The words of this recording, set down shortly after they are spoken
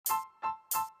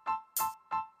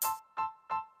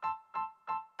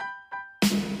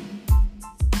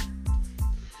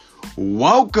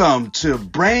Welcome to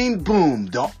Brain Boom,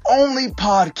 the only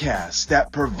podcast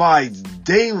that provides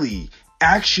daily,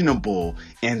 actionable,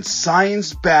 and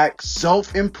science-backed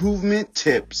self-improvement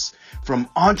tips from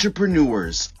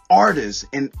entrepreneurs, artists,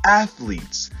 and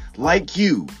athletes like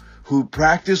you who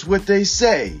practice what they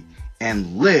say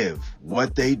and live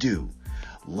what they do.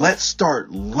 Let's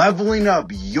start leveling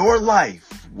up your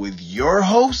life with your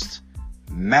host,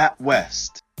 Matt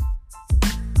West.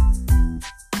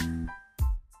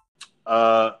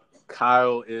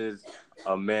 Kyle is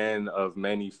a man of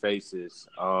many faces.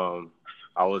 I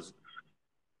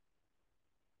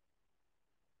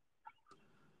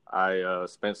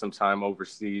spent some time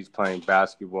overseas playing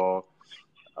basketball,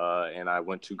 and I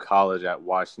went to college at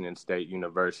Washington State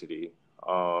University.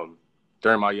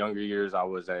 During my younger years, I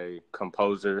was a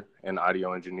composer and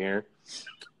audio engineer.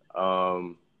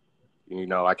 I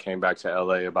came back to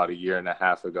LA about a year and a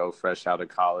half ago, fresh out of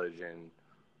college, and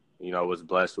was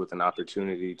blessed with an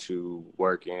opportunity to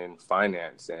work in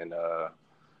finance. And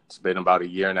it's been about a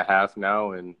year and a half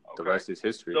now, and the rest is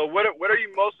history. So what are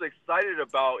you most excited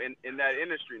about in that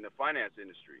industry, in the finance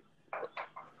industry?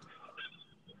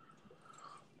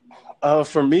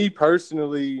 For me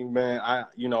personally, man,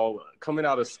 coming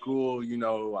out of school,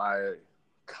 I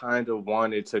kind of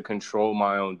wanted to control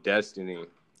my own destiny.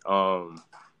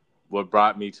 What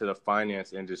brought me to the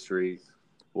finance industry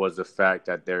was the fact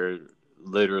that there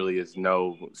literally is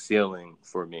no ceiling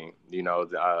for me.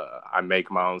 I make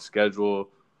my own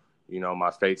schedule, my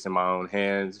fate's in my own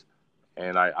hands,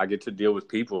 and I get to deal with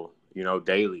people,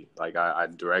 daily. Like I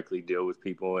directly deal with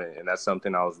people, and that's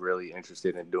something I was really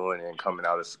interested in doing and coming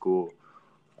out of school.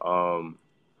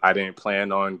 I didn't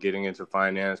plan on getting into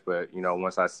finance, but,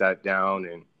 once I sat down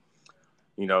and,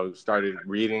 started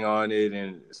reading on it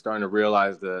and starting to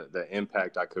realize the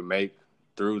impact I could make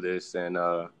through this, and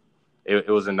it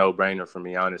was a no-brainer for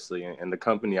me, honestly. And the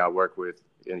company I work with,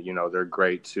 they're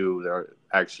great too. They're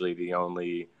actually the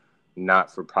only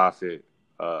not-for-profit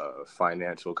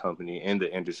financial company in the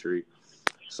industry.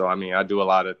 So, I do a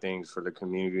lot of things for the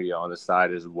community on the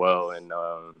side as well, and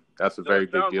that's a very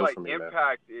big deal for me.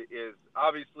 Impact is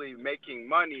obviously making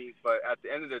money, but at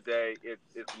the end of the day,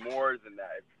 it's more than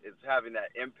that. It's having that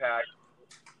impact.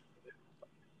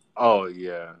 Oh,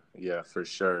 yeah, for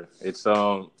sure. It's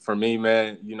for me,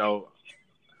 man,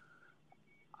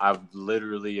 I've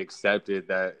literally accepted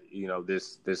that,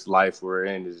 this life we're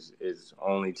in is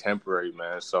only temporary,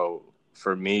 man. So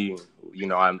for me,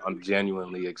 I'm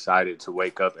genuinely excited to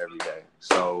wake up every day.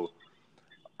 So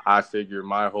I figure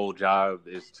my whole job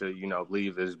is to,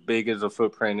 leave as big as a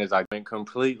footprint as I can.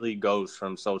 Completely ghost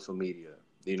from social media.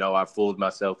 I fooled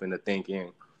myself into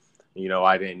thinking,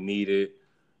 I didn't need it.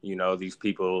 These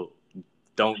people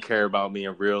don't care about me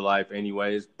in real life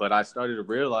anyways. But I started to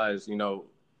realize,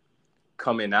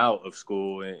 coming out of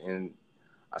school, and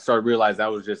I started to realize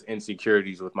that was just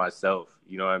insecurities with myself.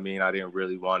 I didn't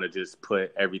really want to just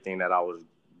put everything that was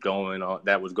going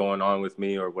on with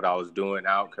me or what I was doing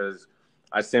out, because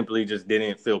I simply just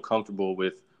didn't feel comfortable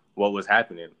with what was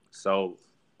happening. So,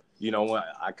 when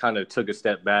I kind of took a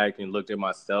step back and looked at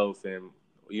myself, and,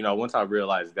 once I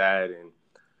realized that, and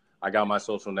I got my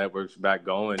social networks back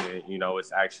going, and,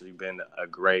 it's actually been a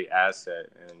great asset.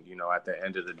 And, at the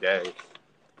end of the day,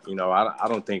 I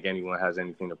don't think anyone has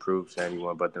anything to prove to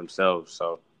anyone but themselves.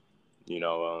 So,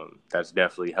 that's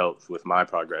definitely helped with my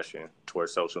progression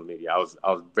towards social media. I was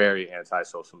very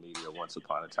anti-social media once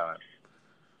upon a time.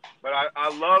 But I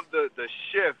love the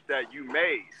shift that you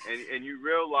made, and you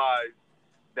realized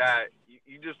that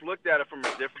you just looked at it from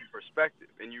a different perspective,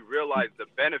 and you realized the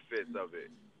benefits of it.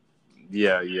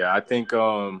 Yeah. I think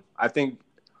one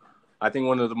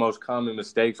of the most common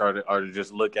mistakes are to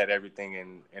just look at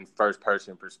everything in first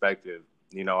person perspective.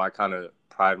 I kind of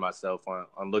pride myself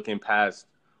on looking past,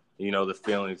 the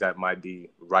feelings that might be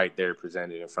right there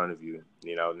presented in front of you.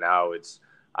 Now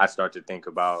I start to think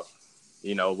about,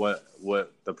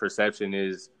 what the perception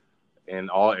is in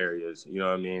all areas,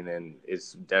 and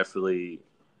it's definitely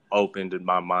opened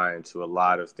my mind to a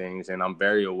lot of things. And I'm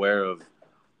very aware of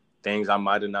things I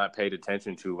might have not paid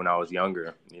attention to when I was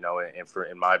younger, and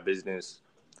in my business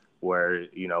where,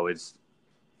 it's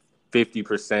 50%,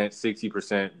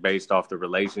 60% based off the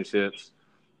relationships,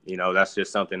 that's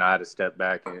just something I had to step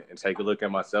back and take a look at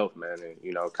myself, man, and,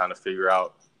 kind of figure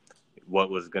out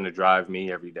what was going to drive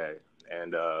me every day.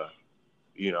 And,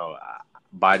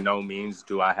 by no means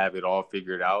do I have it all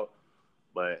figured out,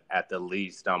 but at the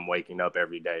least I'm waking up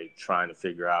every day trying to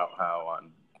figure out how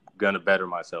I'm going to better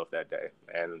myself that day.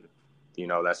 And,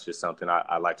 that's just something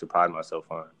I like to pride myself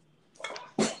on.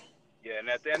 Yeah, and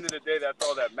at the end of the day, that's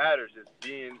all that matters, is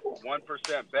being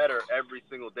 1% better every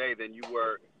single day than you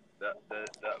were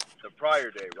the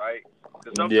prior day, right?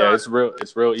 Because Yeah, sometimes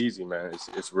it's real easy, man.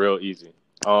 It's real easy.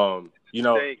 You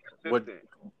know staying what? consistent.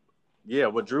 Yeah,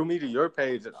 what drew me to your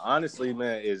page, honestly,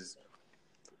 man, is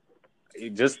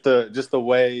just the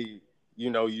way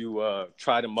you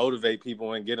try to motivate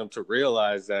people and get them to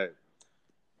realize that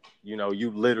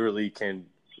you literally can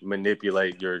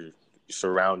manipulate your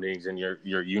surroundings and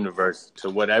your universe to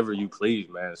whatever you please,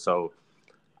 man. So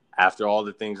after all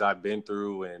the things I've been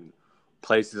through and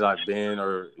places I've been,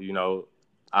 or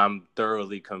I'm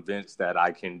thoroughly convinced that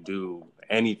I can do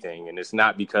anything, and it's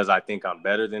not because I think I'm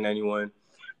better than anyone.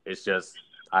 It's just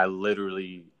I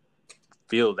literally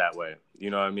feel that way. You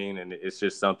know what I mean? And it's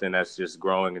just something that's just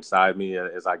growing inside me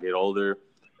as I get older.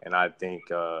 And I think,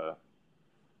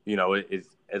 it's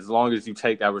as long as you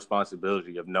take that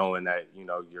responsibility of knowing that,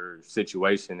 your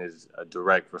situation is a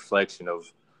direct reflection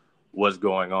of what's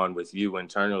going on with you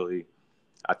internally,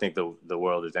 I think the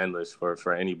world is endless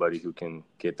for anybody who can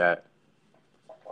get that.